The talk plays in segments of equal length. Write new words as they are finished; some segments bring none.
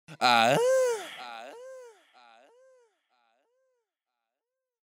I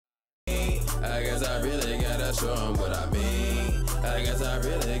guess I really gotta show 'em what I mean. I guess I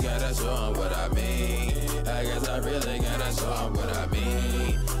really gotta show 'em what I mean. I guess I really gotta show 'em what I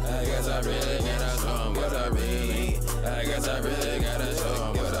mean. I guess I really gotta show 'em what I mean. I guess I really gotta show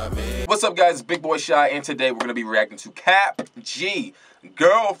 'em what I mean. What's up, guys? Bigboishy, and today we're gonna be reacting to Kap G,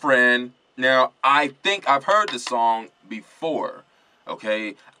 Girlfriend. Now, I think I've heard the song before.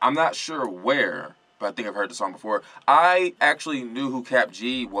 Okay, I'm not sure where, but I think I've heard the song before. I actually knew who Kap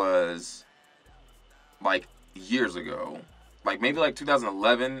G was like years ago, like maybe like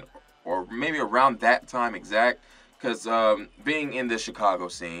 2011 or maybe around that time exact, because being in the Chicago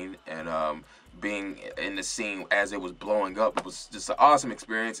scene and being in the scene as it was blowing up, it was just an awesome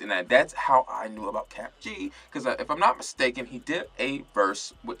experience, and that's how I knew about Kap G, because if I'm not mistaken, he did a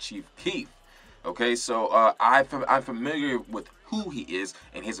verse with Chief Keef. Okay, so I'm familiar with who he is,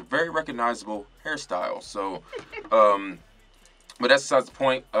 and he has a very recognizable hairstyle. So, but that's besides the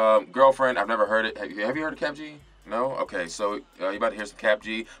point. Girlfriend, I've never heard it. Have you heard of Kap G? No? Okay, so you're about to hear some Kap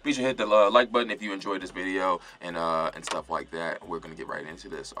G. Be sure to hit the like button if you enjoyed this video and stuff like that. We're gonna get right into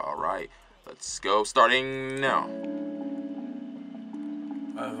this. All right, let's go. Starting now.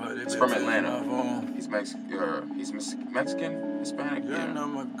 He's from Atlanta. He's Mexican. He's Mexican, Hispanic. You're not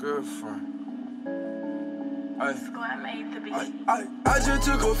my girlfriend. I just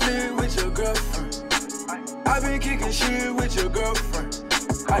took a flick with your girlfriend. I been kicking shit with your girlfriend.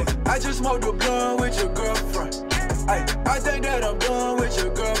 I just smoked a blunt with your girlfriend. I think that I'm done with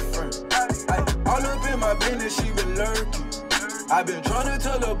your girlfriend. All up in my business, she been lurking. I been trying to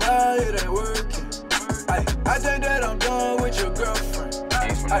tell her about it ain't working. I think that I'm done with your girlfriend.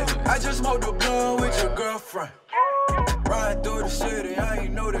 I just smoked a blunt with your girlfriend. Riding through the city, I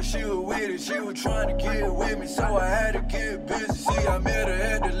ain't know that she was with it. She was trying to get with me, so I had to get busy. See, I met her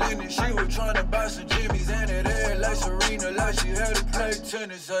at the Linden. She was trying to buy some Jimmys, and it had like Serena, like she had to play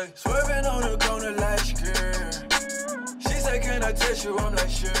tennis. Ay. Swerving on the corner like scared. She said, can I touch you? I'm like,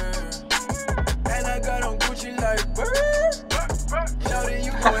 sure. And I got on Gucci like, bird. Shouty,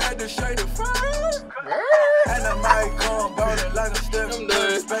 you gon' have to shake the fur. And I might come ballin' like a Stephen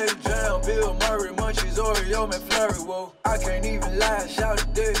Curry. Space Jam, Bill Murray, Munchies, Oreo, McFlurry. Whoa, I can't even lie. Shout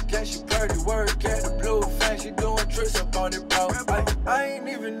it this, can she pretty work at the Blue Fan? She doing tricks up on it, bro. I ain't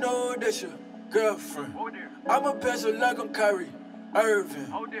even know that's your girlfriend. I'm a pencil like I'm Kyrie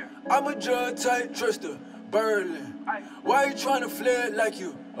Irving. I'm a drug type trister, Berlin. Why you trying to flirt like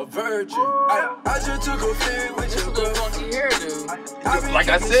you a virgin? I just took a flirt with your girlfriend. Like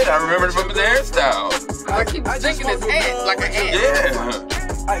I said, I remember from his hairstyle. I keep thinking his head like an ant. Yeah.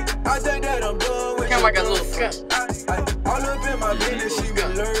 I think that I'm done with kind of like a little skunk. All up in my business, she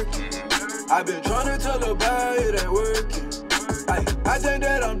been lurking. I been trying to tell her about it ain't working. I think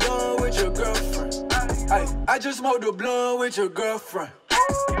that I'm done with your girlfriend. I just smoked a blunt with your girlfriend.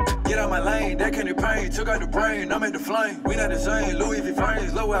 Get out my lane, that candy pain, took out the brain, I'm at the flame. We not the same, Louis V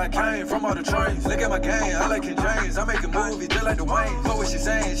frames, low where I came from all the trains. Look at my game, I like Ken James, I make a movie just like the Wayne. Know what she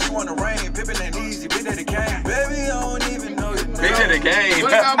saying, she want the rain, Pippin' ain't easy, Big Daddy Kane. Baby, I don't even know your name. Big Daddy Kane.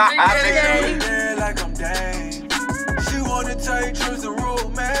 What's up, Big Daddy Kane? Like I'm Dane. She wanna take trips to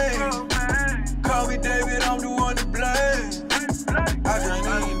Romaine. Call me David, I'm the one to blame. I can't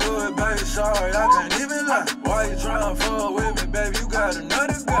even do it, baby, sorry, I can't even lie. Why you trying to fuck with me, baby, you got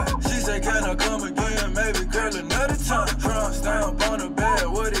another guy. She said, can I come again, maybe girl, another time. Trump stamp on the bed,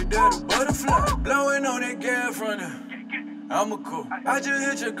 what he did, a butterfly. Blowing on that gas from her, I'm a cool. I just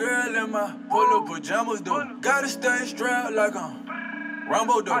hit your girl in my polo pajamas, though. Gotta stay strapped like I'm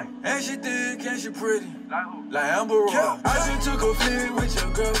Rambo, though. And she thick, and she pretty, like Amber Rose. I just took a flick with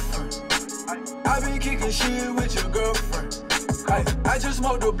your girlfriend. I been kicking shit with your girlfriend. I just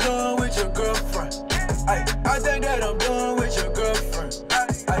smoked a blunt with your girlfriend. I think that I'm done with your girlfriend.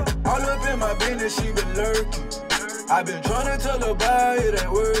 All up in my business, she been lurking. I been trying to tell her about it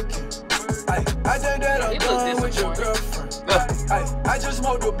ain't working. I think that I'm done with your girlfriend. I just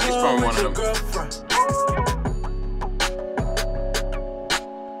smoked a blunt with your girlfriend.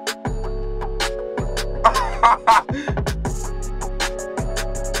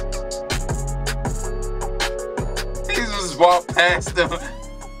 He just walked past him.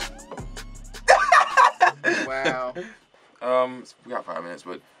 Wow. We got 5 minutes,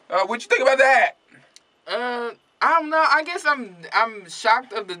 but what you think about that? I don't know. I guess I'm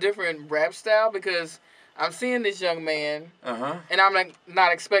shocked of the different rap style because I'm seeing this young man, and I'm like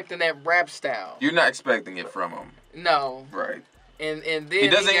not expecting that rap style. You're not expecting it from him. No. Right. And then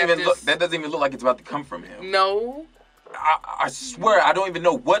it doesn't even look. That doesn't even look like it's about to come from him. No. I swear I don't even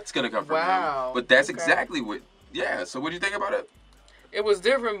know what's gonna come from him. Wow. But that's exactly what. Yeah. So what do you think about it? It was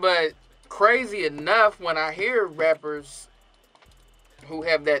different, but crazy enough when I hear rappers who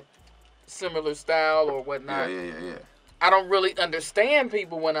have that similar style or whatnot. Yeah. I don't really understand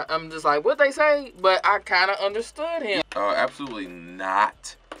people when I'm just like, what they say? But I kind of understood him. Absolutely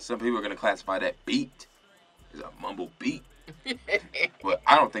not. Some people are going to classify that beat as a mumble beat. But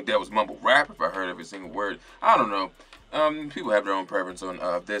I don't think that was mumble rap if I heard every single word. I don't know. People have their own preference on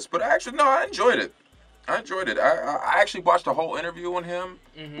this. But actually, no, I enjoyed it. I actually watched a whole interview on him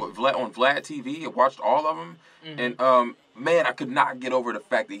with on Vlad TV. I watched all of them. And, man, I could not get over the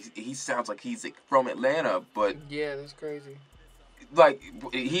fact that he sounds like he's from Atlanta. But yeah, that's crazy. Like,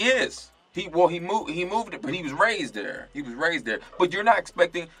 he is. He moved it, but he was raised there. But you're not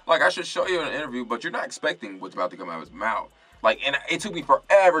expecting, like, I should show you in an interview, but you're not expecting what's about to come out of his mouth. Like, and it took me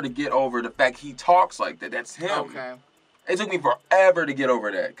forever to get over the fact he talks like that. That's him. Okay. It took me forever to get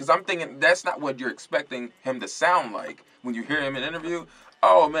over that. Because I'm thinking that's not what you're expecting him to sound like when you hear him in an interview.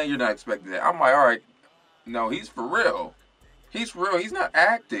 Oh, man, you're not expecting that. I'm like, all right, no, he's for real. He's real. He's not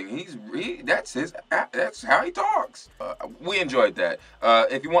acting. That's how he talks. We enjoyed that.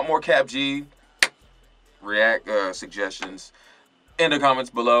 If you want more Kap G react suggestions in the comments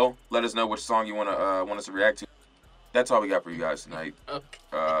below, let us know which song you want us to react to. That's all we got for you guys tonight.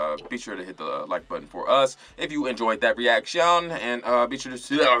 Okay. Be sure to hit the like button for us if you enjoyed that reaction, and be sure to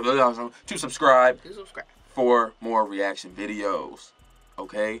subscribe for more reaction videos.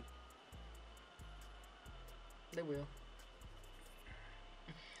 Okay. They will.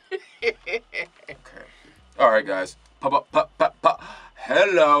 Okay. All right, guys.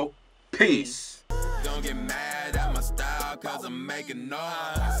 Hello. Peace. Don't get mad at my style, cause I'm making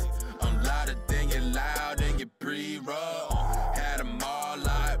noise. I'm louder than you loud and you pre-roll.